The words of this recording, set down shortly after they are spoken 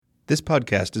This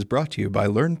podcast is brought to you by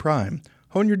Learn Prime.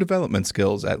 Hone your development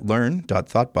skills at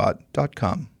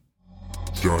learn.thoughtbot.com.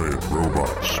 Giant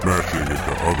robots smashing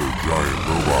into other giant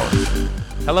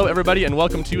robots. Hello, everybody, and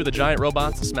welcome to the Giant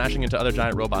Robots Smashing into Other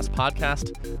Giant Robots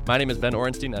podcast. My name is Ben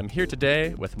Orenstein. I'm here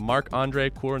today with Marc-Andre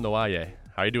Cournoyer.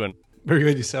 How are you doing? Very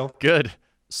good, yourself. Good.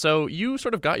 So you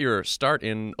sort of got your start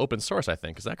in open source, I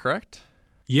think. Is that correct?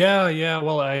 Yeah.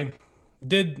 Well, I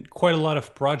did quite a lot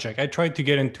of project. I tried to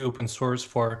get into open source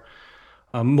for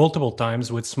multiple times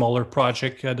with smaller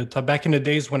project. Back in the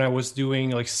days when I was doing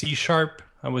like C#,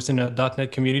 I was in a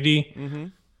 .NET community. Mm-hmm.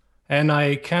 And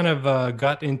I kind of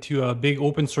got into a big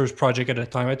open source project at the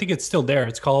time. I think it's still there.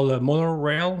 It's called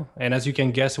Monorail. And as you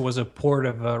can guess, it was a port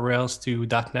of Rails to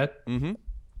 .NET. Mm-hmm.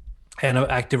 And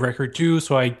Active Record too.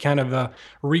 So I kind of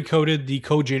recoded the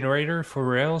code generator for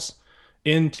Rails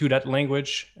into that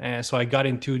language. And so I got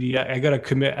into I got a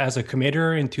commit as a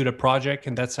committer into the project.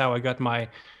 And that's how I got my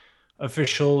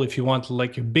official, if you want,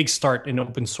 like a big start in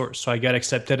open source. So I got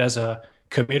accepted as a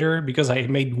committer because I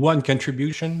made one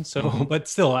contribution. So, but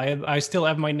still, I still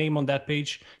have my name on that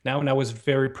page now. And I was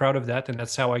very proud of that. And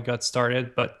that's how I got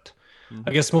started. But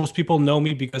I guess most people know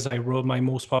me because I wrote my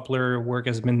most popular work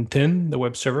has been Tin, the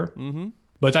web server. Mm-hmm.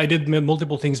 But I did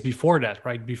multiple things before that,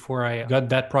 right? Before I got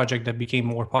that project that became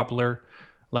more popular,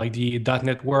 like the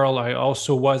 .NET World. I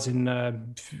also was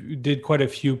did quite a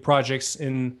few projects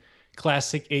in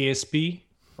classic ASP,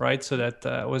 right? So that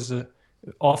was a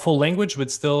awful language,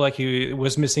 but still like it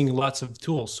was missing lots of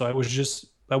tools. So I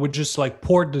would just like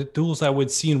port the tools I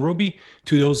would see in Ruby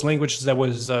to those languages that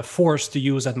was forced to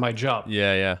use at my job.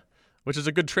 Yeah. Which is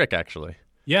a good trick, actually.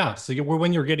 Yeah, so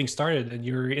when you're getting started and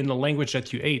you're in the language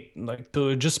that you ate, like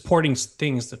just porting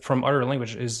things from other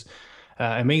language is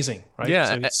amazing, right?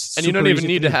 Yeah, so and you don't even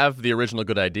need to have the original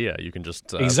good idea. You can just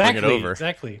bring it over.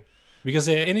 Exactly. Because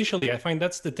initially, I find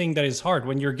that's the thing that is hard.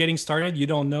 When you're getting started, you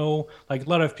don't know, like a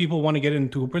lot of people want to get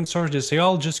into open source. They say,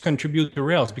 I'll just contribute to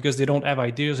Rails because they don't have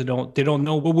ideas. They don't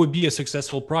know what would be a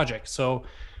successful project. So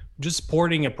just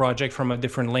porting a project from a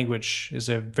different language is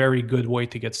a very good way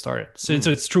to get started. So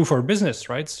it's true for business,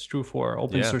 right? It's true for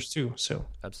open source too. So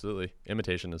absolutely.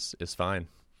 Imitation is fine.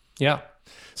 Yeah.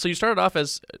 So you started off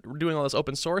as doing all this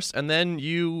open source, and then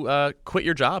you quit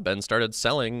your job and started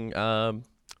selling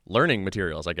learning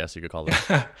materials, I guess you could call them.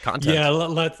 Content. Yeah,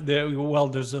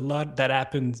 there's a lot that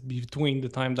happened between the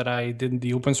time that I did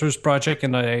the open source project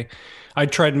and I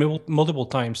tried multiple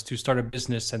times to start a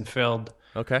business and failed.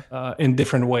 Okay. In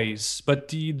different ways. But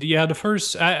the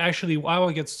first, actually, how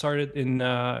I get started in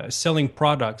selling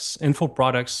products, info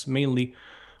products mainly,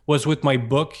 was with my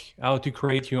book, How to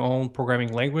Create Your Own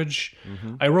Programming Language.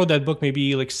 Mm-hmm. I wrote that book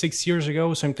maybe like 6 years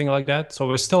ago, something like that. So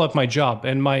I was still at my job.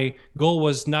 And my goal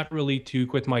was not really to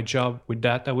quit my job with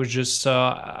that. I was just,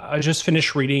 I just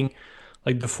finished reading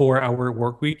like the 4-hour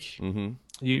work week. Mm-hmm.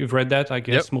 You've read that? I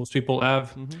guess most people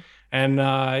have. Mm-hmm.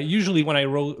 And usually when I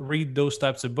read those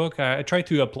types of book, I try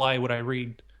to apply what I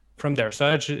read from there. So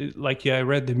I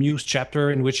read the Muse chapter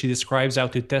in which he describes how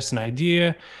to test an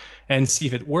idea and see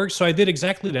if it works. So I did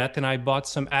exactly that, and I bought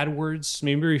some AdWords.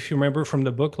 Maybe if you remember from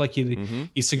the book, like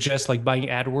he suggests like buying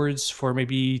AdWords for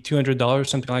maybe $200,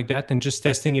 something like that, and just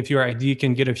testing if your idea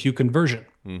can get a few conversion.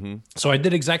 Mm-hmm. So I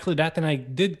did exactly that, and I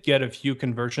did get a few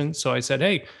conversions. So I said,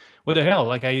 hey, what the hell?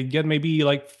 Like I get maybe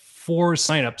like 4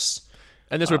 signups.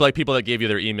 And this were like people that gave you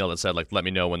their email that said, like, let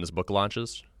me know when this book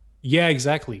launches? Yeah,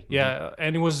 exactly. Mm-hmm. Yeah,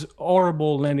 and it was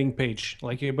horrible landing page.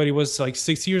 But it was like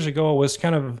 6 years ago. It was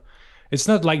kind of, it's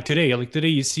not like today. Like today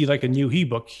you see like a new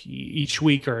ebook each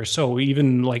week or so,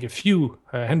 even like a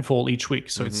handful each week.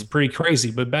 So it's pretty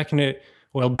crazy. But back in the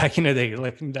day,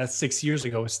 like that's 6 years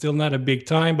ago, it's still not a big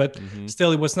time, but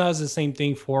still it was not the same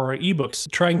thing for ebooks.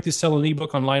 Trying to sell an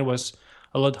ebook online was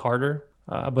a lot harder.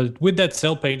 But with that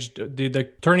sell page, the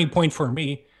turning point for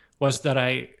me was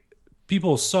that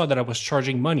people saw that I was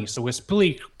charging money. So it was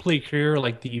pretty clear,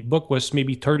 like the book was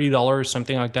maybe $30,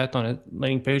 something like that on a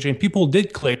landing page. And people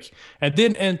did click and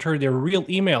did enter their real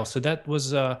email. So that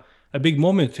was a big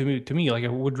moment to me. Like I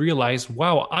would realize,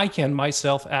 wow, I can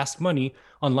myself ask money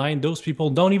online. Those people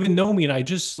don't even know me. And I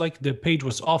just like the page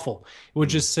was awful. It would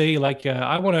just say like,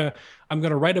 I'm going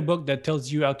to write a book that tells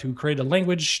you how to create a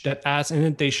language that has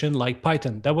indentation like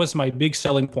Python. That was my big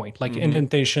selling point, like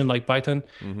indentation like Python.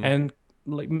 Mm-hmm. And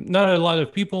like not a lot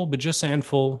of people, but just a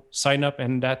handful sign up.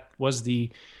 And that was the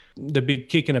big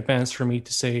kick in the pants for me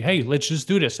to say, hey, let's just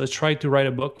do this. Let's try to write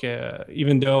a book,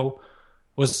 even though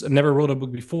never wrote a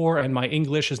book before. And my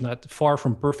English is not far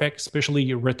from perfect,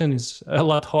 especially written is a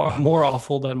lot more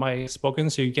awful than my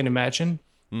spoken. So you can imagine.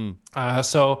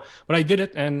 But I did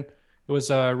it and it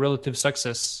was a relative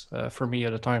success for me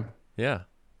at the time. Yeah.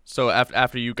 So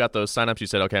after you got those signups, you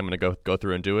said, okay, I'm going to go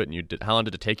through and do it. And you did. How long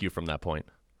did it take you from that point?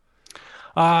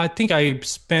 I think I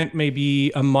spent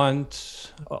maybe a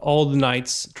month, all the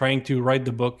nights, trying to write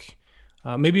the book.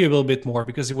 Maybe a little bit more,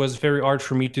 because it was very hard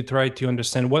for me to try to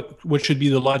understand what should be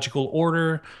the logical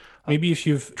order. Maybe if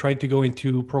you've tried to go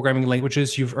into programming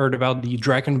languages, you've heard about the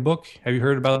Dragon book. Have you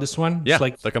heard about this one? Yeah, it's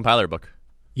like the compiler book.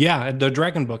 Yeah, the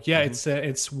Dragon book. Yeah,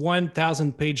 it's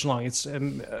 1,000 page long. It's a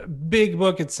big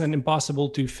book. It's impossible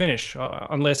to finish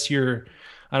unless you're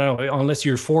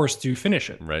forced to finish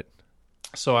it. Right.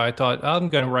 So I thought I'm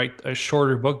going to write a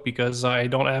shorter book because I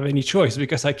don't have any choice,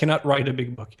 because I cannot write a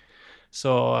big book.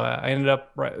 So I ended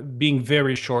up being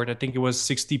very short. I think it was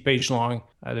 60 page long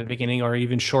at the beginning, or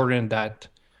even shorter than that.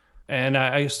 And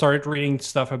I started reading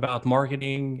stuff about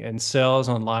marketing and sales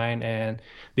online, and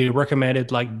they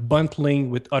recommended like bundling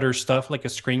with other stuff like a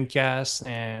screencast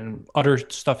and other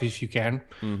stuff if you can.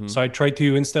 So I tried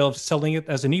to, instead of selling it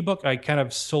as an ebook, I kind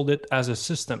of sold it as a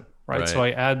system, right? So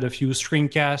I add a few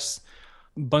screencasts,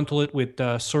 bundle it with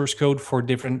source code for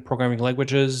different programming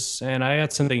languages, and I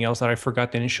had something else that I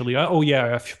forgot initially.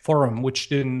 A forum, which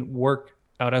didn't work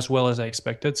out as well as I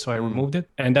expected, so I removed it,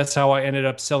 and that's how I ended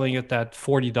up selling it at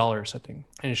 $40, I think,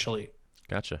 initially.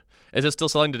 Gotcha. Is it still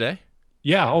selling today?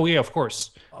 Yeah. Oh, yeah. Of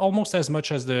course, almost as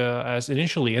much as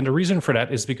initially, and the reason for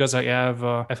that is because I have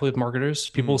affiliate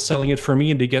marketers, people selling it for me,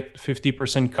 and they get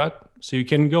 50% cut. So you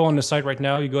can go on the site right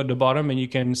now. You go at the bottom, and you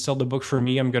can sell the book for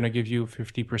me. I'm going to give you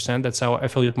 50%. That's how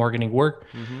affiliate marketing works.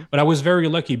 But I was very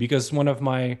lucky because one of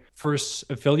my first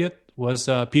affiliate was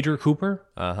Peter Cooper.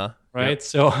 Right. Yep.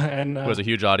 So, and it was a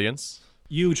huge audience.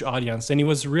 Huge audience, and he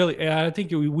was really. I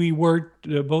think we were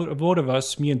both of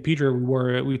us, me and Peter.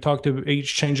 We talked to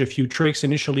exchange a few tricks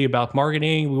initially about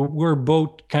marketing. We were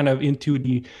both kind of into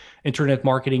the internet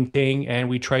marketing thing, and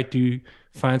we tried to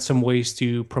find some ways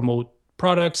to promote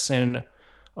products. And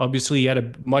obviously, he had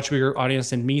a much bigger audience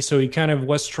than me, so he kind of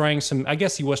was trying some. I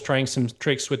guess he was trying some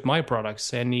tricks with my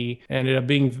products, and he ended up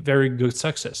being very good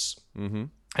success.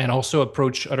 And also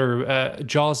approach other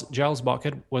Giles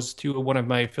Bucket was one of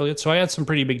my affiliates. So I had some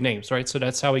pretty big names, right? So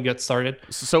that's how we got started.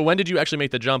 So when did you actually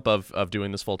make the jump of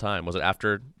doing this full time? Was it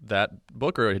after that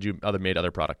book, or had you made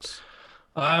other products?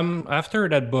 After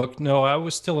that book, no, I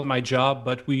was still in my job,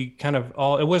 but we kind of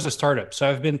it was a startup. So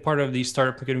I've been part of the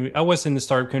startup community. I was in the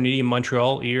startup community in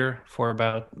Montreal here for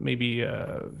about maybe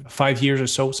 5 years or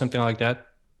so, something like that.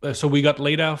 So we got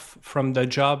laid off from the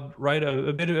job right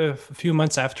a few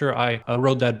months after I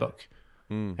wrote that book.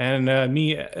 And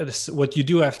what you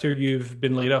do after you've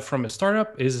been laid off from a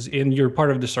startup is, you're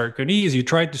part of the startup community, is you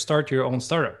try to start your own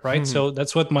startup, right? So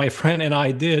that's what my friend and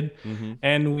I did,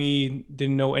 and we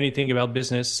didn't know anything about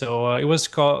business. So it was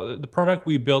called, the product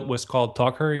we built was called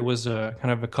Talker. It was kind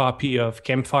of a copy of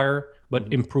Campfire,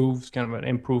 but improved, kind of an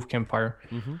improved Campfire.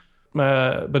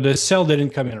 But the sale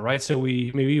didn't come in, right? So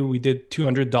we did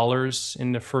 $200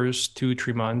 in the first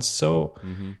 2-3 months. So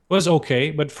it was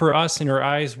okay. But for us, in our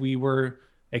eyes, we were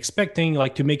expecting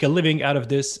like to make a living out of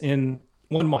this in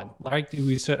 1 month. Like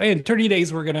we said, hey, in 30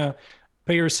 days, we're going to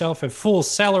pay yourself a full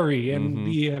salary and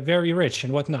be very rich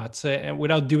and whatnot, so, and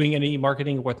without doing any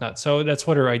marketing and whatnot. So that's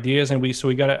what our idea is. And we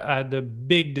got to add a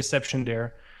big deception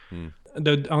there.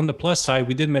 On the plus side,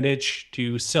 we did manage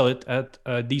to sell it at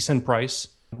a decent price.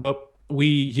 But we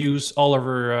use all of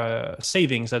our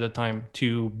savings at the time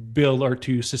to build or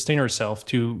to sustain ourselves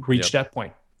to reach that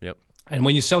point. And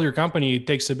when you sell your company, it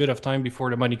takes a bit of time before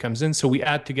the money comes in. So we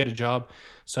had to get a job.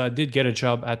 So I did get a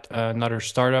job at another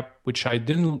startup, which I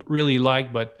didn't really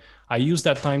like, but I used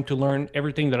that time to learn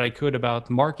everything that I could about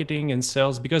marketing and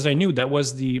sales, because I knew that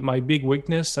was my big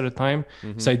weakness at the time.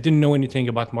 So I didn't know anything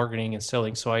about marketing and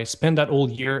selling. So I spent that whole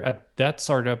year at that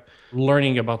startup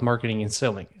learning about marketing and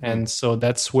selling. And so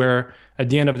that's where, at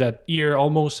the end of that year,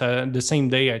 almost the same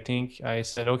day, I think, I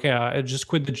said, okay, I just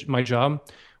quit my job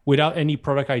without any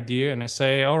product idea. And I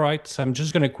say, all right, so I'm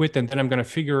just going to quit, and then I'm going to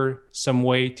figure some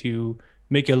way to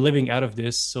make a living out of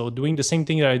this. So doing the same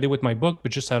thing that I did with my book,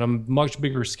 but just at a much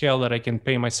bigger scale that I can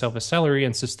pay myself a salary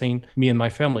and sustain me and my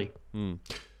family.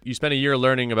 You spent a year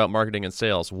learning about marketing and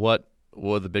sales. What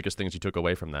were the biggest things you took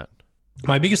away from that?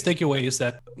 My biggest takeaway is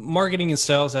that marketing and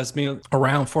sales has been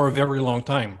around for a very long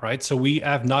time, right? So we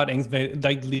have not invented,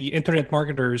 like the internet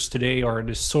marketers today, or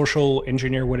the social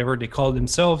engineer, whatever they call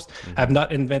themselves, have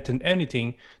not invented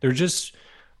anything. They're just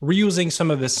reusing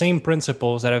some of the same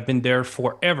principles that have been there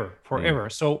forever.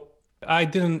 So I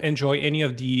didn't enjoy any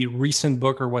of the recent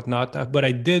book or whatnot, but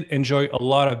I did enjoy a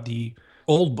lot of the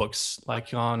old books.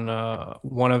 Like on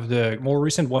one of the more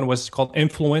recent one was called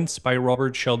Influence by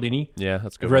Robert Cialdini. Yeah,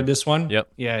 that's good. I've read this one. Yep.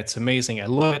 Yeah, it's amazing. I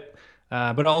love it.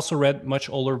 But I also read much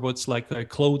older books like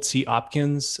Claude C.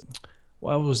 Hopkins.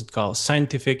 What was it called?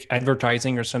 Scientific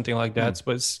Advertising or something like that.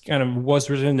 But it's kind of was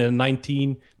written in the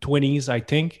 1920s, I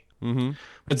think. Mm-hmm.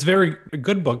 It's a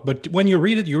good book. But when you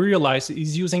read it, you realize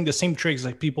he's using the same tricks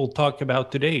like people talk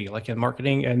about today, like in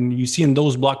marketing. And you see in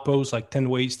those blog posts, like 10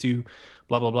 ways to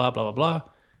blah, blah, blah, blah, blah, blah.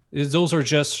 Those are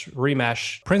just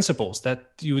rehash principles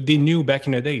that they knew back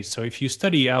in the day. So if you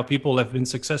study how people have been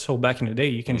successful back in the day,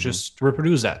 you can just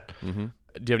reproduce that. Mm-hmm.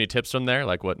 Do you have any tips from there?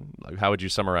 Like how would you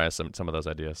summarize some of those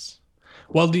ideas?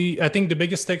 Well, I think the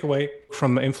biggest takeaway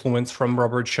from influence from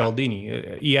Robert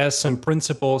Cialdini, he has some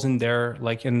principles in there,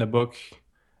 like in the book.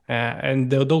 And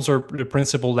those are the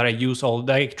principles that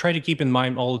I try to keep in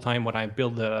mind all the time when I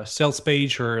build a sales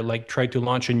page or like try to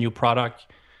launch a new product.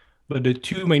 But the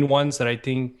two main ones that I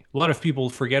think a lot of people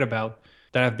forget about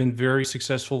that have been very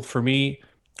successful for me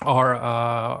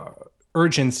are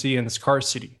urgency and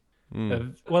scarcity.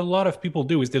 What a lot of people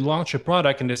do is they launch a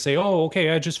product and they say, oh, okay,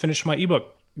 I just finished my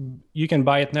ebook. You can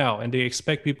buy it now. And they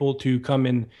expect people to come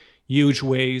in huge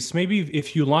ways. Maybe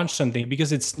if you launch something,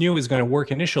 because it's new, it's going to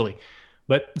work initially.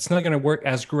 But it's not going to work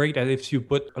as great as if you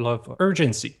put a lot of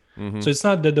urgency. So it's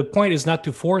not the point is not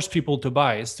to force people to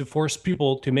buy, it's to force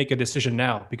people to make a decision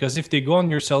now. Because if they go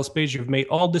on your sales page, you've made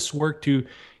all this work to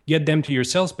get them to your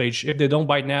sales page. If they don't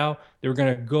buy now, they're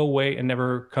going to go away and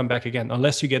never come back again,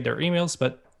 unless you get their emails.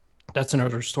 But that's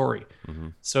another story.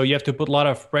 So you have to put a lot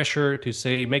of pressure to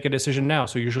say, make a decision now.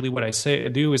 So usually what I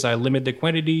do is I limit the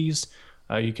quantities.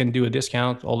 You can do a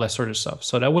discount, all that sort of stuff.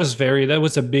 So that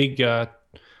was a big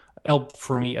help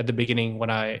for me at the beginning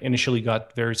when I initially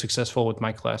got very successful with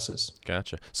my classes.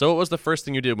 Gotcha. So what was the first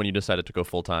thing you did when you decided to go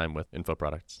full-time with Info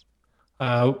Products?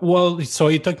 So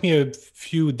it took me a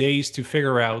few days to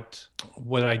figure out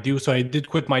what I do. So I did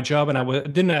quit my job, and I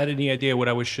didn't have any idea what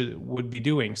I would be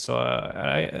doing. So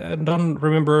I don't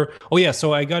remember. Oh yeah,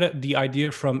 so I got the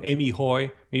idea from Amy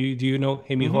Hoy. Maybe, do you know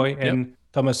Amy Hoy and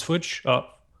Thomas Fuchs?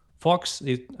 Fox.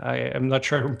 I'm not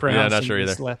sure I'm pronouncing. Yeah, not sure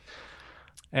either.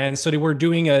 And so they were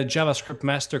doing a JavaScript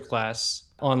masterclass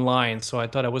online. So I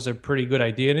thought it was a pretty good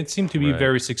idea. And it seemed to be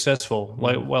very successful.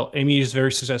 Amy is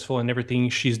very successful in everything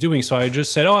she's doing. So I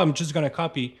just said, I'm just going to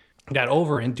copy that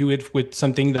over and do it with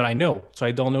something that I know. So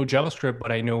I don't know JavaScript,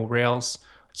 but I know Rails.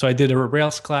 So I did a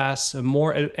Rails class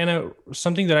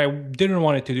something that I didn't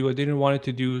want it to do. I didn't want it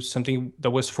to do something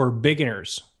that was for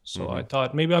beginners. So I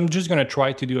thought maybe I'm just going to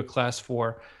try to do a class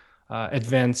for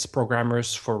advanced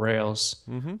programmers for Rails.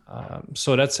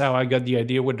 So that's how I got the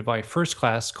idea with my first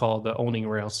class called Owning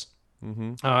Rails.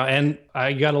 And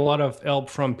I got a lot of help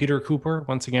from Peter Cooper,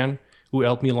 once again, who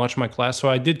helped me launch my class. So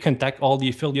I did contact all the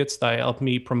affiliates that helped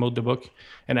me promote the book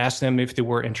and ask them if they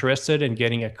were interested in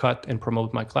getting a cut and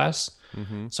promote my class.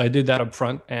 So I did that up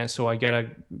front. And so I got a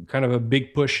kind of a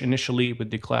big push initially with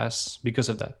the class because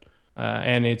of that.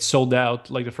 And it sold out.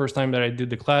 Like the first time that I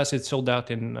did the class, it sold out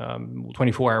in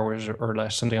 24 hours or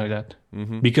less, something like that,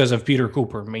 because of Peter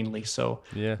Cooper mainly. So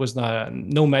it was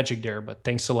no magic there, but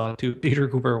thanks a lot to Peter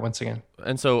Cooper once again.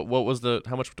 And so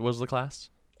how much was the class?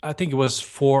 I think it was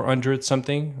 400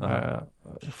 something,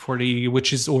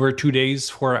 which is over 2 days,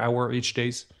 4 hours each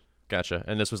days. Gotcha.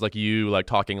 And this was like you like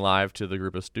talking live to the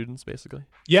group of students, basically?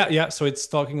 Yeah. So it's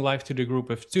talking live to the group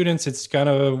of students. It's kind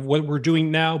of what we're doing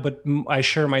now, but I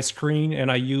share my screen and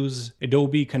I use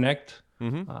Adobe Connect,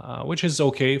 which is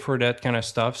okay for that kind of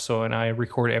stuff. So, and I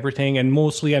record everything, and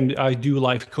mostly I do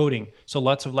live coding. So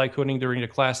lots of live coding during the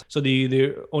class. So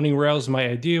the Owning Rails, my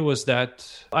idea was that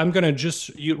I'm going to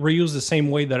just reuse the same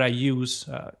way that I use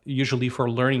usually for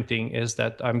learning thing, is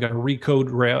that I'm going to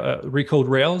recode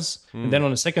Rails. And then on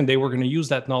the second day, we're going to use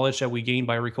that knowledge that we gained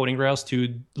by recoding Rails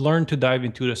to learn to dive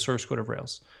into the source code of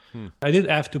Rails. I did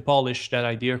have to polish that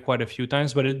idea quite a few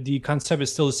times, but the concept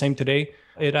is still the same today.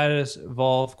 It has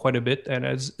evolved quite a bit, and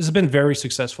it's been very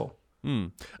successful.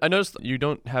 I noticed you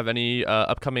don't have any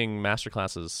upcoming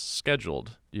masterclasses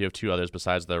scheduled. You have 2 others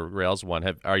besides the Rails one.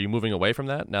 Are you moving away from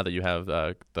that now that you have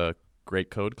the Great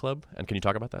Code Club? And can you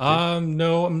talk about that too?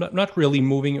 No, I'm not really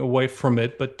moving away from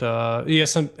it. But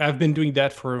yes, I've been doing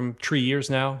that for 3 years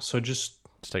now. So just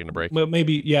taking a break. Well,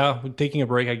 maybe, taking a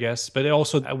break, I guess. But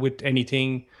also with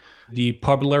anything, the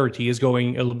popularity is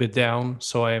going a little bit down.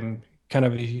 So I'm kind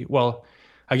of,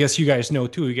 I guess you guys know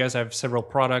too. You guys have several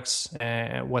products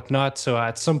and whatnot. So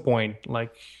at some point,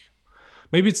 like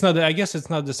maybe it's not. I guess it's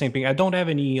not the same thing. I don't have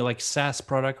any like SaaS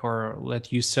product or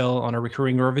let you sell on a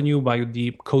recurring revenue. But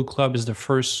the Code Club is the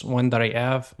first one that I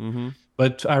have.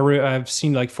 But I've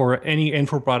seen like for any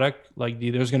info product, like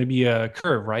there's going to be a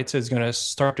curve, right? So it's going to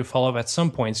start to fall off at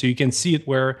some point. So you can see it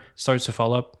where it starts to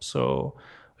fall up. So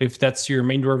if that's your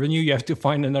main revenue, you have to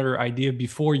find another idea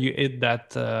before you hit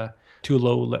that too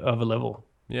low of a level.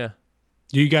 Yeah.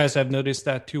 Do you guys have noticed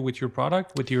that too with your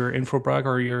product, with your info product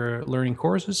or your learning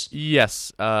courses?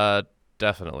 Yes,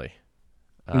 definitely.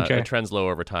 Okay. It trends low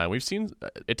over time. We've seen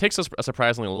it takes us a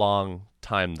surprisingly long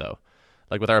time though.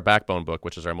 Like with our Backbone book,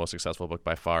 which is our most successful book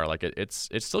by far, like it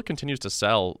still continues to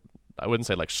sell. I wouldn't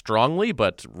say like strongly,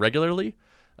 but regularly.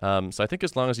 So I think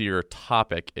as long as your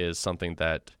topic is something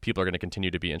that people are going to continue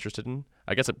to be interested in,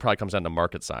 I guess it probably comes down to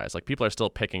market size. Like people are still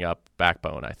picking up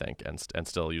Backbone, I think, and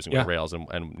still using with Rails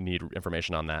and need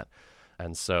information on that.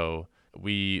 And so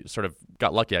we sort of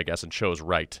got lucky, I guess, and chose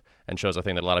right, and chose a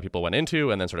thing that a lot of people went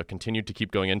into and then sort of continued to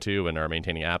keep going into and are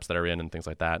maintaining apps that are in and things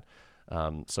like that.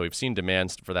 So we've seen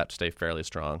demands for that to stay fairly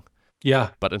strong. Yeah.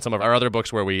 But in some of our other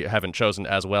books where we haven't chosen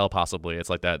as well, possibly, it's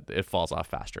like that, it falls off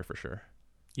faster for sure.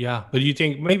 Yeah, but you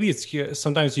think maybe it's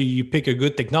sometimes you pick a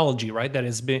good technology, right? That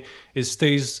it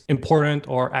stays important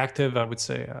or active. I would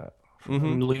say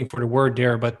I'm looking for the word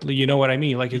there, but you know what I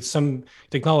mean. Like it's some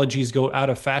technologies go out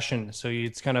of fashion, so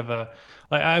it's kind of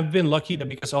like I've been lucky that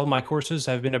because all my courses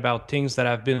have been about things that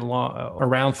have been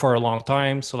around for a long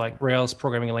time. So like Rails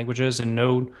programming languages and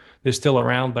Node, they're still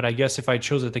around. But I guess if I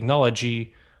chose a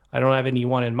technology, I don't have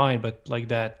anyone in mind, but like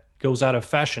that goes out of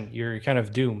fashion, you're kind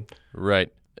of doomed.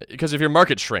 Right. Because if your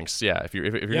market shrinks, if you're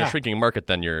in a shrinking market,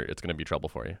 then it's going to be trouble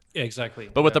for you. Yeah, exactly.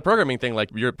 But with the programming thing, like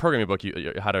your programming book,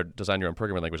 how to design your own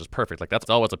programming language is perfect. Like that's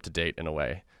always up to date in a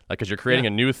way. Like because you're creating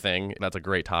a new thing, that's a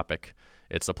great topic.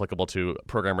 It's applicable to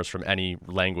programmers from any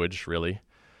language, really.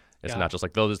 It's not just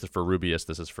like, this is for Rubyists,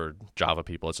 this is for Java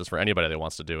people. It's just for anybody that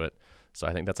wants to do it. So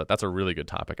I think that's a really good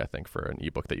topic, I think, for an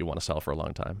ebook that you want to sell for a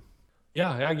long time.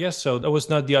 Yeah, I guess so. That was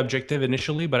not the objective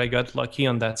initially, but I got lucky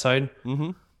on that side.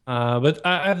 Mm-hmm. But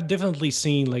I've definitely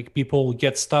seen like people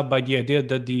get stopped by the idea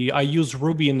that I use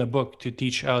Ruby in the book to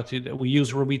teach how to. We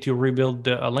use Ruby to rebuild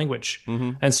a language,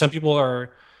 and some people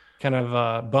are kind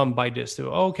of bummed by this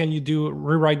too. Oh, can you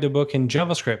rewrite the book in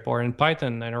JavaScript or in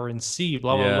Python or in C?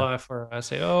 Blah blah blah. I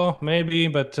say, oh, maybe,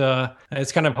 but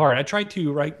it's kind of hard. I try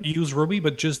to use Ruby,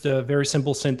 but just a very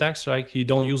simple syntax. Like you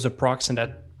don't use the procs and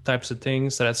that types of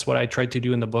things. So that's what I tried to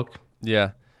do in the book.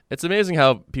 Yeah. It's amazing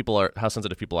how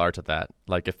sensitive people are to that.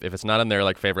 Like if it's not in their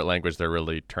like favorite language, they're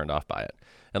really turned off by it.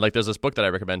 And like there's this book that I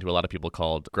recommend to a lot of people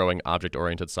called Growing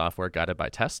Object-Oriented Software Guided by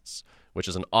Tests, which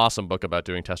is an awesome book about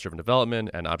doing test-driven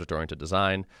development and object-oriented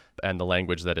design, and the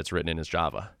language that it's written in is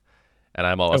Java. And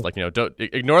I'm always like, don't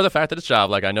ignore the fact that it's Java.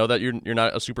 Like I know that you're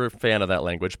not a super fan of that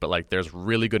language, but like there's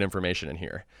really good information in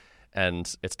here.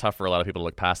 And it's tough for a lot of people to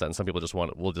look past that, and some people just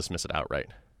will dismiss it outright.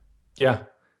 Yeah.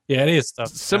 Yeah, it is tough.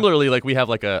 Similarly, like we have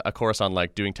like a course on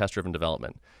like doing test-driven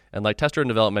development, and like test-driven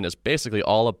development is basically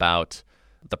all about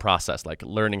the process, like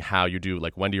learning how you do,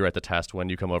 like when do you write the test, when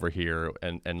do you come over here,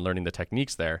 and learning the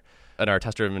techniques there. In our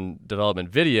test-driven development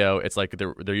video, it's like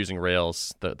they're using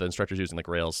Rails, the instructor's using like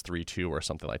Rails 3.2 or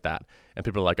something like that, and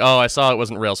people are like, oh, I saw it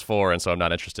wasn't Rails 4, and so I'm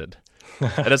not interested.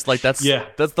 And it's like that's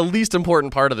the least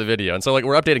important part of the video, and so like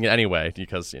we're updating it anyway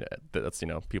because that's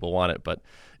people want it, but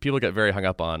people get very hung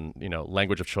up on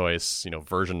language of choice,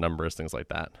 version numbers, things like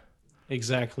that.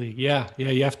 Exactly. Yeah.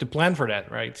 You have to plan for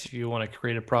that, right? If you want to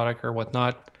create a product or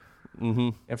whatnot. Mm-hmm.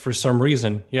 And for some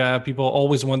reason, people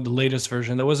always want the latest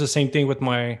version. That was the same thing with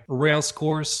my Rails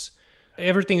course.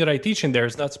 Everything that I teach in there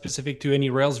is not specific to any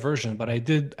Rails version, but I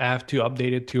did have to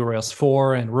update it to Rails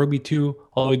 4 and Ruby 2,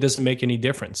 although it doesn't make any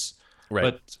difference. Right.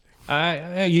 But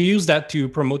you use that to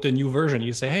promote a new version.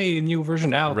 You say, "Hey, a new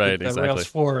version out." Right. With exactly. Rails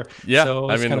 4. Yeah. So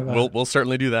I mean, we'll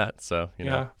certainly do that. So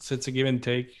so it's a give and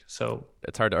take. So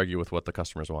it's hard to argue with what the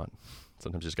customers want.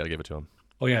 Sometimes you just got to give it to them.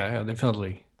 Oh yeah,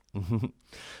 definitely.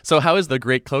 So how is the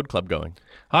Great Code Club going?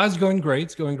 It's going great.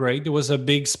 It's going great. There was a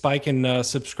big spike in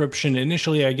subscription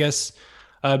initially, I guess,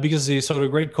 because the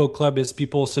Great Code Club is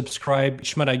people subscribe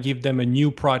each month. I give them a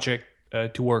new project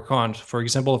to work on. For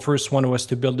example, the first one was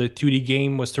to build a 2D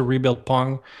game, was to rebuild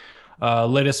Pong.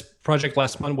 Latest project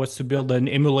last month was to build an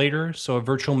emulator, so a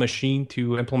virtual machine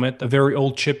to implement a very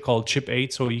old chip called Chip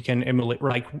 8, so you can emulate,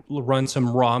 like run some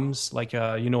ROMs, like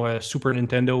a Super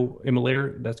Nintendo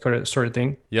emulator, that sort of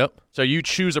thing. Yep. So you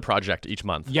choose a project each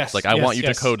month. Yes. It's like I want you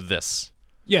to code this.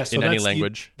 Yes. So in any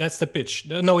language. That's the pitch.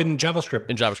 No, in JavaScript.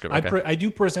 In JavaScript. Okay. I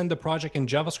do present the project in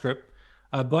JavaScript.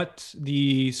 But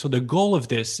the goal of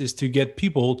this is to get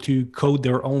people to code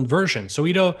their own version. So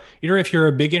either if you're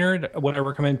a beginner, what I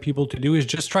recommend people to do is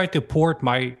just try to port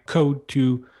my code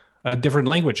to a different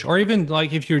language, or even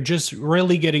like if you're just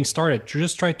really getting started,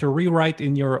 just try to rewrite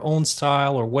in your own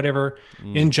style or whatever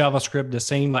in JavaScript, the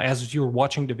same as you're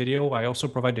watching the video. I also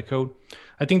provide the code.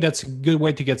 I think that's a good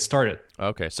way to get started.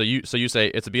 Okay, so you say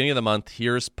it's the beginning of the month.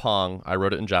 Here's Pong. I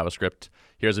wrote it in JavaScript.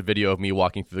 Here's a video of me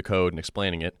walking through the code and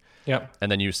explaining it. Yeah.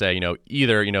 And then you say,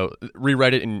 either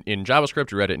rewrite it in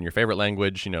JavaScript, rewrite it in your favorite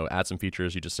language. Add some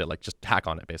features. You just say just hack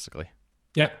on it basically.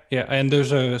 Yeah. And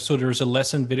there's a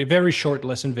lesson video, very short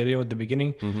lesson video at the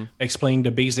beginning, explaining the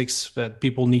basics that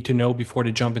people need to know before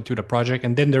they jump into the project.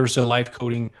 And then there's a live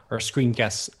coding or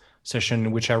screencast session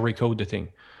in which I recode the thing.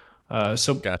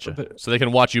 Gotcha. So they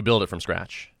can watch you build it from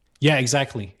scratch. Yeah,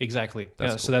 exactly.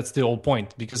 Cool. So that's the whole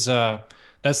point, because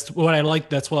that's what I like.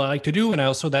 That's what I like to do, and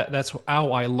that's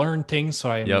how I learn things.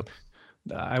 So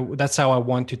that's how I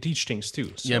want to teach things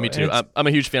too. So, yeah, me too. I'm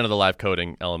a huge fan of the live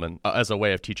coding element as a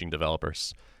way of teaching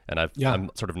developers, and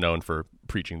I'm sort of known for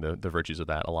preaching the virtues of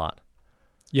that a lot.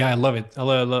 Yeah, I love it. I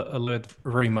love it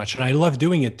very much, and I love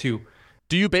doing it too.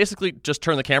 Do you basically just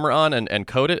turn the camera on and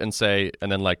code it and say,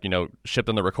 and then ship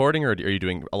them the recording, or are you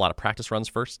doing a lot of practice runs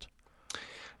first?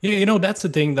 Yeah, that's the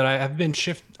thing that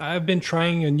I've been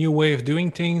trying a new way of doing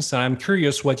things, and I'm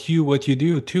curious what you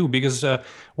do too, because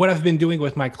what I've been doing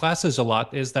with my classes a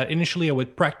lot is that initially I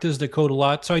would practice the code a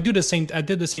lot. So I did the same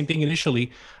thing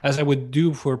initially as I would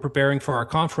do for preparing for our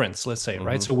conference, let's say,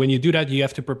 right? So when you do that, you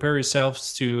have to prepare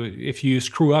yourselves to, if you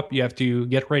screw up, you have to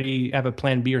get ready, have a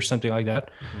plan B or something like that.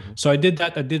 So I did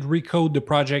that. I did recode the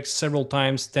project several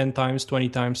times, 10 times, 20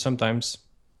 times, sometimes.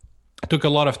 It took a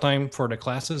lot of time for the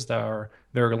classes that are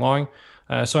very long.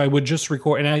 So I would just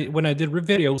record. And when I did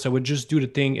videos, I would just do the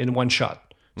thing in one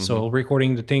shot. So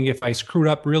recording the thing, if I screwed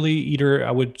up really, either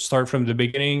I would start from the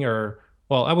beginning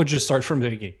I would just start from the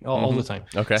beginning all the time.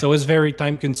 Okay. So it's very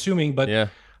time consuming, but yeah.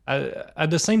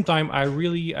 At the same time, I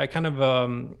kind of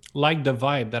like the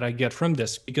vibe that I get from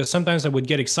this, because sometimes I would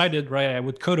get excited, right? I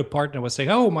would code a part and I would say,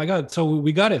 oh my God, so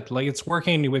we got it. Like, it's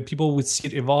working. Anyway, people would see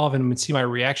it evolve and would see my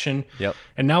reaction. Yep.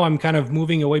 And now I'm kind of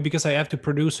moving away because I have to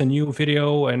produce a new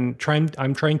video and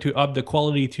I'm trying to up the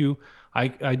quality too.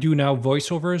 I do now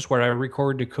voiceovers where I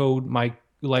record the code, my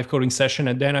live coding session,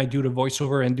 and then I do the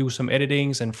voiceover and do some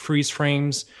editings and freeze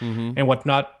frames and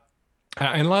whatnot.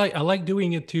 I like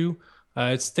doing it too.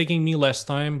 It's taking me less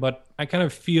time, but I kind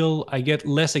of feel I get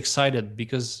less excited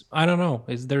because I don't know.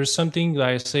 There's something that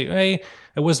I say, hey,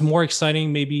 it was more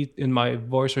exciting maybe in my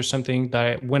voice or something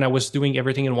when I was doing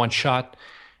everything in one shot.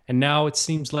 And now it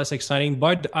seems less exciting,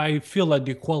 but I feel like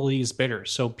the quality is better.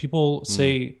 So people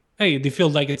say, hey, they feel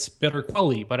like it's better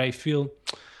quality, but I feel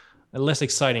less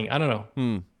exciting. I don't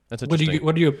know. That's interesting.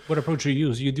 What approach do you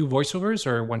use? You do voiceovers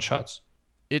or one shots?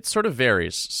 It sort of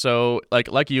varies. So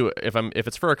like you, if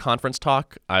it's for a conference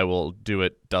talk, I will do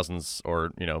it dozens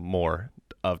or more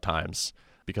of times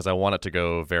because I want it to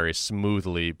go very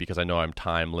smoothly, because I know I'm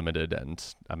time limited and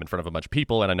I'm in front of a bunch of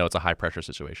people and I know it's a high pressure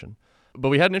situation. But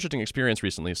we had an interesting experience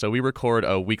recently. So we record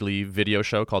a weekly video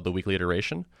show called The Weekly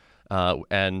Iteration,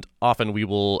 and often we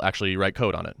will actually write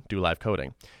code on it, do live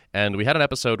coding. And we had an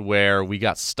episode where we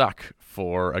got stuck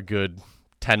for a good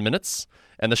 10 minutes.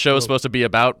 And the show is supposed to be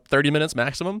about 30 minutes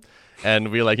maximum. And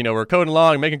we we're coding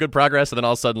along, making good progress. And then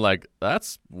all of a sudden,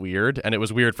 that's weird. And it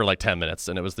was weird for 10 minutes.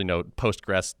 And it was,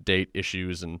 Postgres date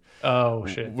issues. And oh,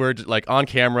 shit. We're on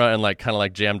camera and kind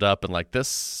of jammed up and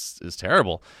this is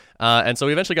terrible. And so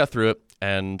we eventually got through it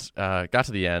and got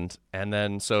to the end. And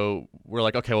then so we're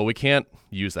like, okay, well, we can't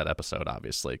use that episode,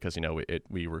 obviously, because,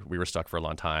 we were stuck for a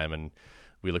long time and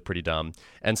we look pretty dumb.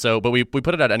 And so, but we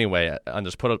put it out anyway and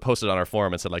just posted on our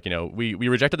forum and said, we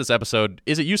rejected this episode.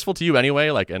 Is it useful to you anyway?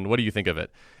 And what do you think of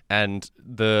it? And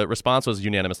the response was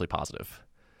unanimously positive.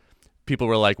 People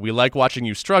were like, we like watching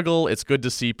you struggle. It's good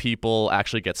to see people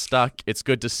actually get stuck. It's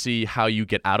good to see how you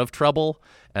get out of trouble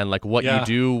and what you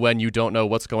do when you don't know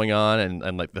what's going on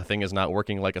and the thing is not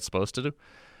working like it's supposed to do.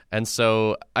 And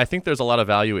so I think there's a lot of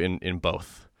value in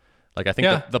both. I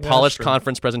think the polished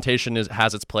conference presentation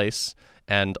has its place.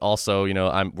 And also,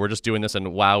 we're just doing this,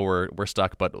 and wow, we're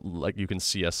stuck. But you can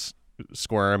see us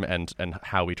squirm and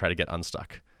how we try to get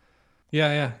unstuck.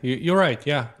 Yeah, you're right.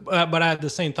 Yeah, but at the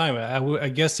same time, I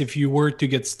guess if you were to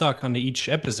get stuck on each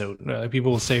episode,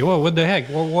 people will say, "Well, what the heck?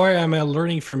 Well, why am I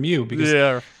learning from you?"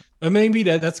 Because maybe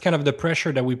that's kind of the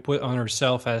pressure that we put on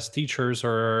ourselves as teachers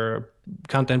or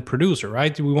content producer,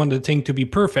 right? We want the thing to be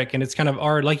perfect, and it's kind of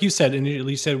our, like you said,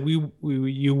 initially said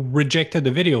you rejected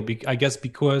the video, I guess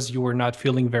because you were not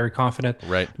feeling very confident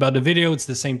right about the video. It's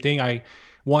the same thing.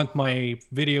 want my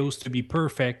videos to be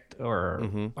perfect,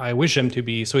 or I wish them to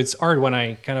be. So it's hard when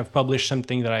I kind of publish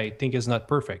something that I think is not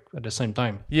perfect at the same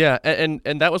time. Yeah, and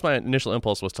that was my initial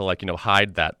impulse, was to like,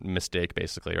 hide that mistake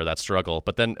basically, or that struggle.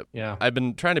 But then I've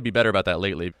been trying to be better about that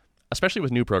lately, especially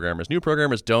with new programmers. New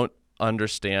programmers don't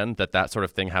understand that sort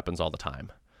of thing happens all the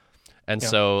time. And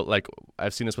so, like,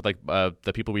 I've seen this with, like,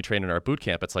 the people we train in our boot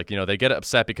camp. It's like, they get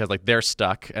upset because, like, they're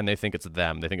stuck and they think it's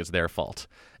them. They think it's their fault.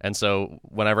 And so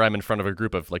whenever I'm in front of a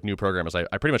group of, like, new programmers, I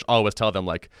pretty much always tell them,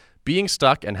 like, being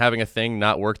stuck and having a thing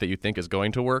not work that you think is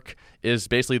going to work is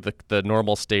basically the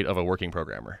normal state of a working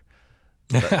programmer.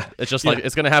 It's just like,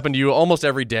 it's going to happen to you almost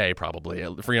every day, probably,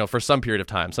 for some period of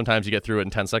time. Sometimes you get through it in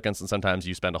 10 seconds, and sometimes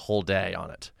you spend a whole day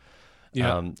on it.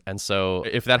 Yeah. And so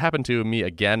if that happened to me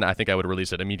again, I think I would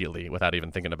release it immediately without even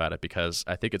thinking about it, because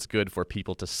I think it's good for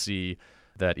people to see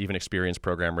that even experienced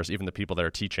programmers, even the people that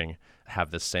are teaching,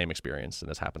 have this same experience,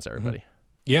 and this happens to everybody.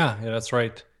 Yeah, that's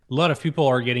right. A lot of people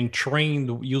are getting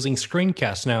trained using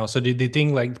screencasts now. So they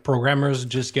think like programmers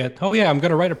just get, I'm going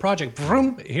to write a project.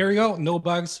 Vroom, here you go. No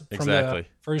bugs from the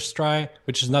first try,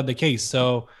 which is not the case.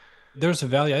 So there's a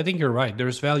value. I think you're right.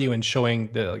 There's value in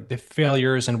showing the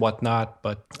failures and whatnot,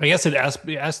 but I guess it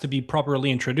has to be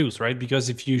properly introduced, right? Because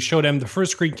if you show them the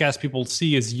first screencast people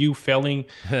see is you failing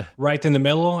right in the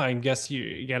middle, I guess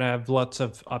you're gonna have lots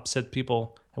of upset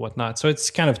people and whatnot. So it's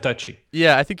kind of touchy.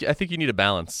 Yeah, I think you need a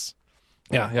balance.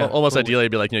 Yeah. Almost totally. Ideally,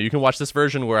 it'd be like, you can watch this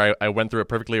version where I went through it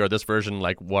perfectly, or this version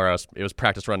like where it was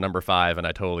practice run number 5 and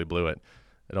I totally blew it.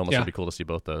 It almost would be cool to see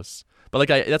both those. But like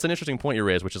that's an interesting point you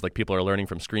raised, which is like people are learning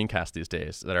from screencasts these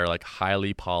days that are like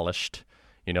highly polished,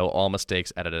 all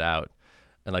mistakes edited out.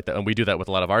 And like that, and we do that with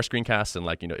a lot of our screencasts. And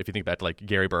like, if you think back to like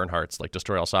Gary Bernhardt's like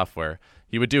Destroy All Software,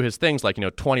 he would do his things like,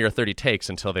 20 or 30 takes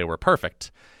until they were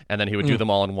perfect. And then he would do them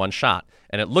all in one shot.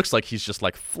 And it looks like he's just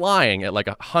like flying at like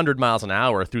 100 miles an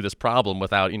hour through this problem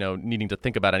without, needing to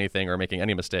think about anything or making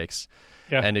any mistakes.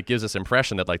 Yeah. And it gives this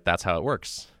impression that like that's how it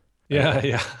works.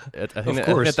 Yeah. I think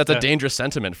that's a dangerous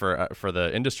sentiment for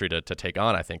the industry to take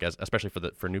on, I think, especially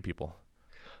for new people.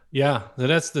 Yeah,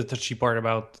 that's the touchy part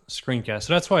about screencast.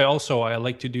 So that's why also I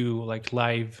like to do like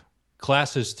live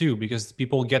classes too, because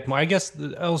people get more. I guess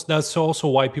that's also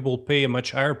why people pay a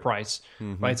much higher price,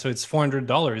 right? So it's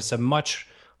 $400. It's a much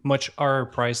higher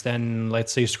price than,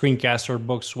 let's say, screencasts or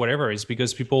books, whatever. It's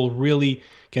because people really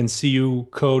can see you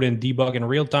code and debug in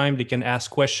real time. They can ask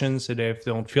questions, and if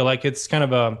they don't feel like it's kind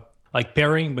of a like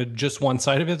pairing, but just one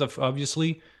side of it,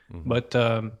 obviously. But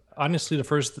honestly, the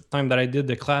first time that I did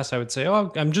the class, I would say,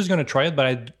 I'm just going to try it, but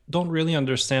I don't really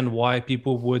understand why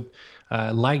people would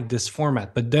like this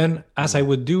format. But then as I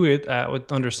would do it, I would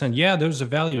understand, there's a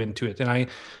value into it. And I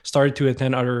started to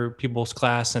attend other people's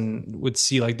class and would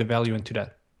see like the value into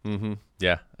that.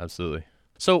 Yeah, absolutely.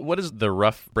 So what is the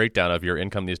rough breakdown of your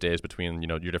income these days between,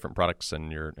 your different products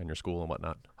and your school and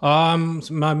whatnot?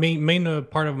 So my main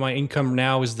part of my income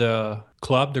now is the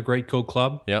club, the Great Code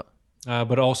Club. Yeah.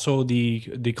 But also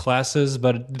the classes.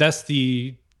 But that's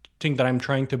the thing that I'm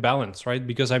trying to balance, right?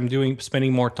 Because I'm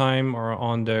spending more time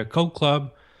on the Code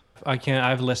Club. I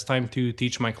have less time to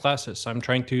teach my classes. I'm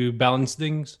trying to balance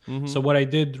things. So what I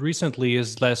did recently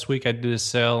is last week I did a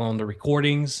sale on the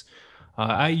recordings.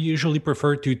 I usually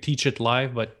prefer to teach it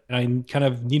live, but I kind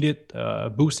of needed a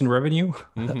boost in revenue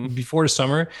before the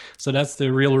summer. So that's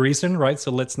the real reason, right? So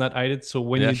let's not hide it. So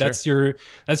when that's your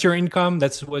income,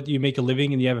 that's what you make a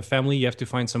living, and you have a family, you have to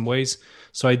find some ways.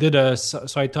 So I did so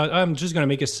I thought I'm just going to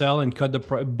make a sale and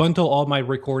bundle all my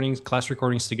class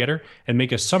recordings together and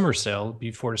make a summer sale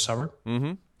before the summer.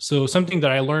 So something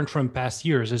that I learned from past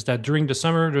years is that during the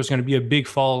summer, there's going to be a big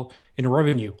fall in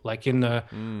revenue. Like in the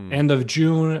end of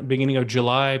June, beginning of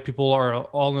July, people are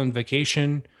all on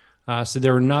vacation. So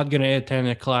they're not going to attend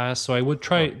a class. So I would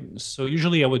try. So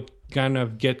usually I would kind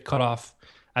of get cut off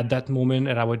at that moment,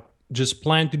 and I would just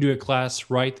plan to do a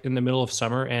class right in the middle of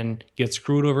summer and get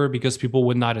screwed over because people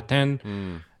would not attend.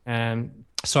 And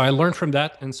so I learned from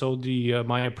that, and so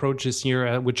my approach this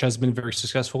year, which has been very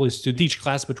successful, is to teach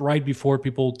class, but right before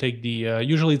people take the.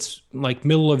 Usually it's like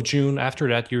middle of June. After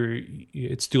that,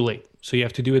 it's too late, so you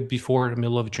have to do it before the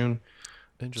middle of June.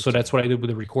 So that's what I did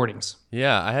with the recordings.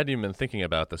 Yeah, I hadn't even been thinking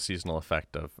about the seasonal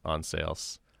effect on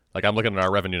sales. Like I'm looking at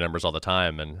our revenue numbers all the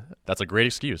time, and that's a great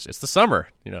excuse. It's the summer,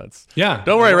 Don't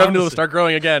worry, revenue will start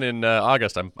growing again in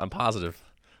August. I'm positive.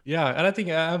 Yeah, and I think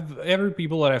every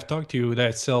people that I've talked to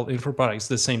that sell info products,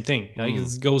 the same thing. Like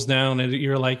it goes down, and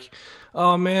you're like,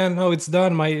 "Oh man, no, it's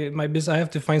done. My business. I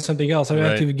have to find something else. I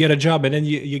have to get a job." And then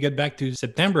you get back to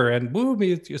September, and boom,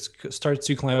 it just starts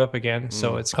to climb up again.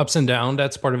 So it's ups and downs.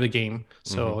 That's part of the game.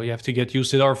 So you have to get used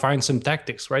to it or find some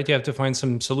tactics, right? You have to find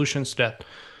some solutions to that.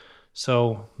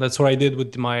 So that's what I did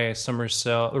with my summer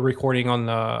recording on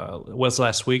was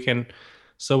last week. And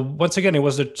so once again, it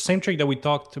was the same trick that we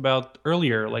talked about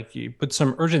earlier. Like you put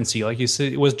some urgency, like you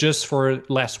said, it was just for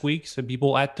last week. So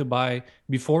people had to buy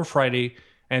before Friday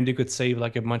and they could save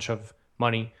like a bunch of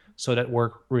money. So that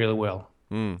worked really well.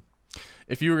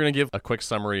 If you were going to give a quick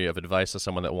summary of advice to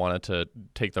someone that wanted to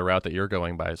take the route that you're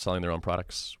going by selling their own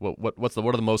products, what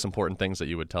are the most important things that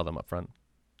you would tell them up front?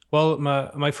 Well,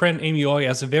 my friend Amy Oy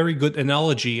has a very good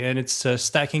analogy, and it's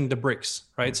stacking the bricks,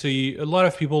 right? So a lot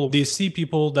of people, they see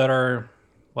people that are,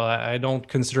 well, I don't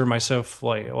consider myself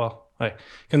I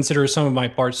consider some of my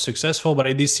parts successful, but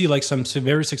I do see like some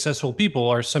very successful people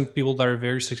or some people that are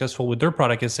very successful with their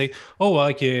product and say, oh, well,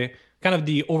 like kind of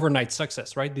the overnight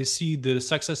success, right? They see the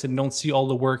success and don't see all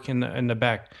the work in the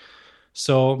back.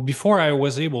 So before I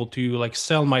was able to like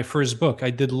sell my first book, I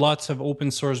did lots of open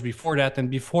source before that.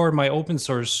 And before I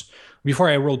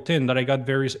wrote Tin, that I got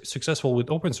very successful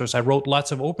with open source, I wrote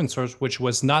lots of open source, which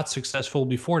was not successful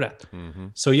before that.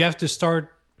 So you have to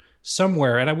start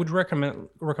somewhere. And I would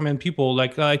recommend people,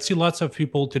 like I see lots of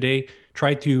people today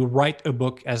try to write a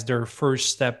book as their first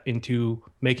step into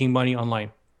making money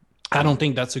online. I don't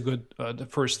think that's a good the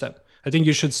first step. I think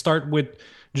you should start with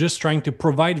just trying to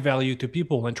provide value to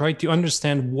people and try to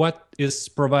understand what is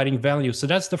providing value. So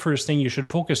that's the first thing you should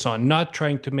focus on, not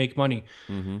trying to make money.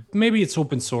 Maybe it's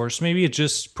open source. Maybe it's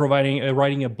just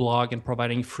writing a blog and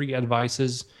providing free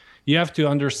advices. You have to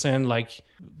understand, like,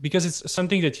 because it's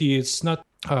something that it's not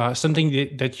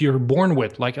something that you're born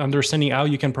with, like understanding how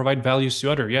you can provide values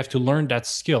to others. You have to learn that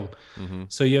skill.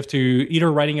 So you have to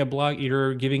either writing a blog,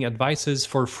 either giving advices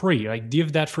for free, like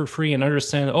give that for free and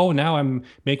understand, oh, now I'm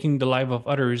making the life of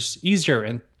others easier.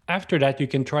 And after that, you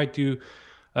can try to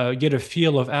get a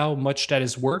feel of how much that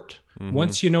is worth.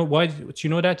 Once you know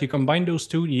that, you combine those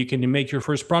two, you can make your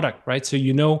first product, right? So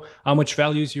you know how much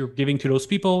values you're giving to those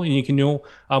people, and you can know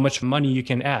how much money you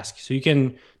can ask. So you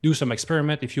can do some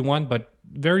experiment if you want, but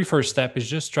very first step is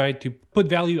just try to put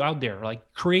value out there,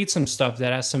 like create some stuff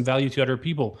that has some value to other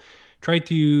people. Try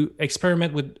to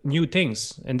experiment with new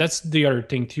things. And that's the other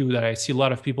thing too that I see a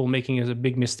lot of people making as a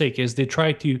big mistake is they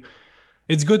try to,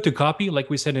 it's good to copy, like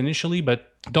we said initially, but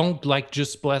don't like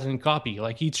just blatant copy.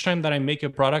 Like each time that I make a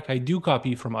product, I do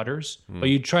copy from others, but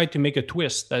you try to make a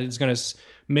twist that is going to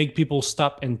make people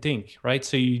stop and think, right?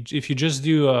 So if you just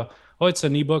do it's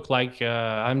an ebook, like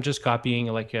I'm just copying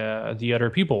like the other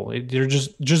people, they're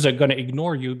just going to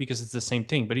ignore you because it's the same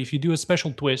thing. But if you do a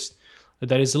special twist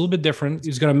that is a little bit different,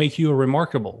 it's going to make you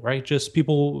remarkable, right? Just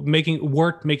people making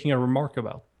a remark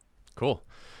about. Cool.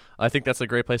 I think that's a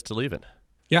great place to leave it.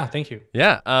 Yeah, thank you.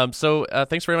 Yeah, so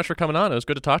thanks very much for coming on. It was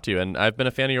good to talk to you, and I've been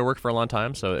a fan of your work for a long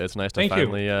time, so it's nice to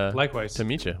finally likewise to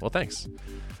meet you. Well, thanks.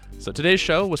 So today's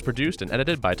show was produced and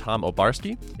edited by Tom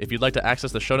Obarski. If you'd like to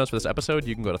access the show notes for this episode,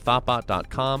 you can go to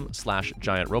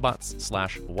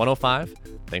thoughtbot.com/giantrobots/105.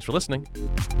 Thanks for listening.